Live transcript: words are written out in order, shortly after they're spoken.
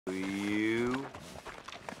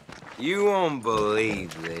You won't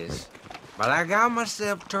believe this, but I got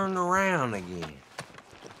myself turned around again.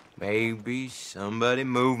 Maybe somebody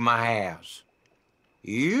moved my house.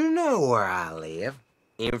 You know where I live.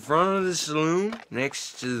 In front of the saloon,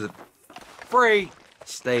 next to the freight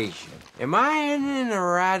station. Am I heading in the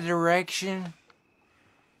right direction?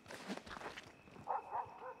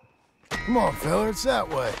 Come on, fella, it's that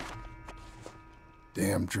way.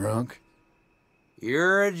 Damn drunk.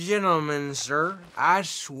 You're a gentleman, sir. I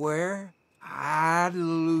swear I'd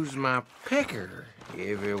lose my picker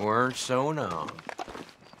if it weren't so known.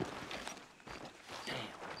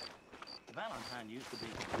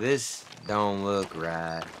 This don't look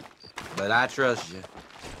right, but I trust you.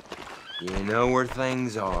 You know where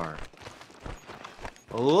things are.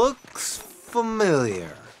 Looks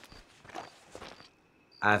familiar.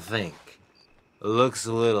 I think. Looks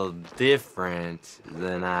a little different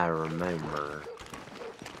than I remember.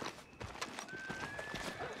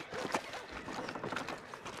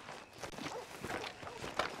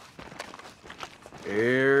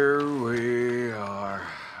 Here we are.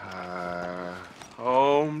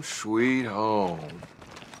 Home sweet home.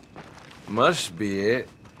 Must be it.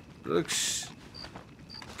 Looks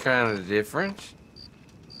kind of different.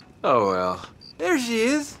 Oh well. There she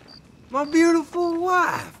is. My beautiful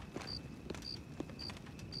wife.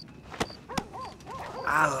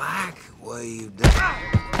 I like what you've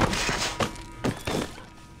done.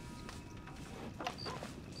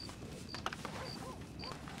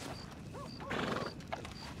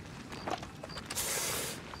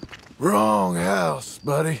 Wrong house,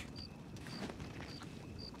 buddy.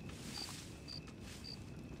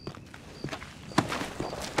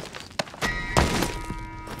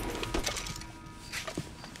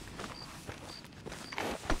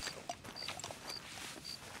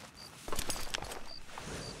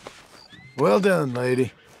 Well done,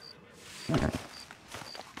 lady.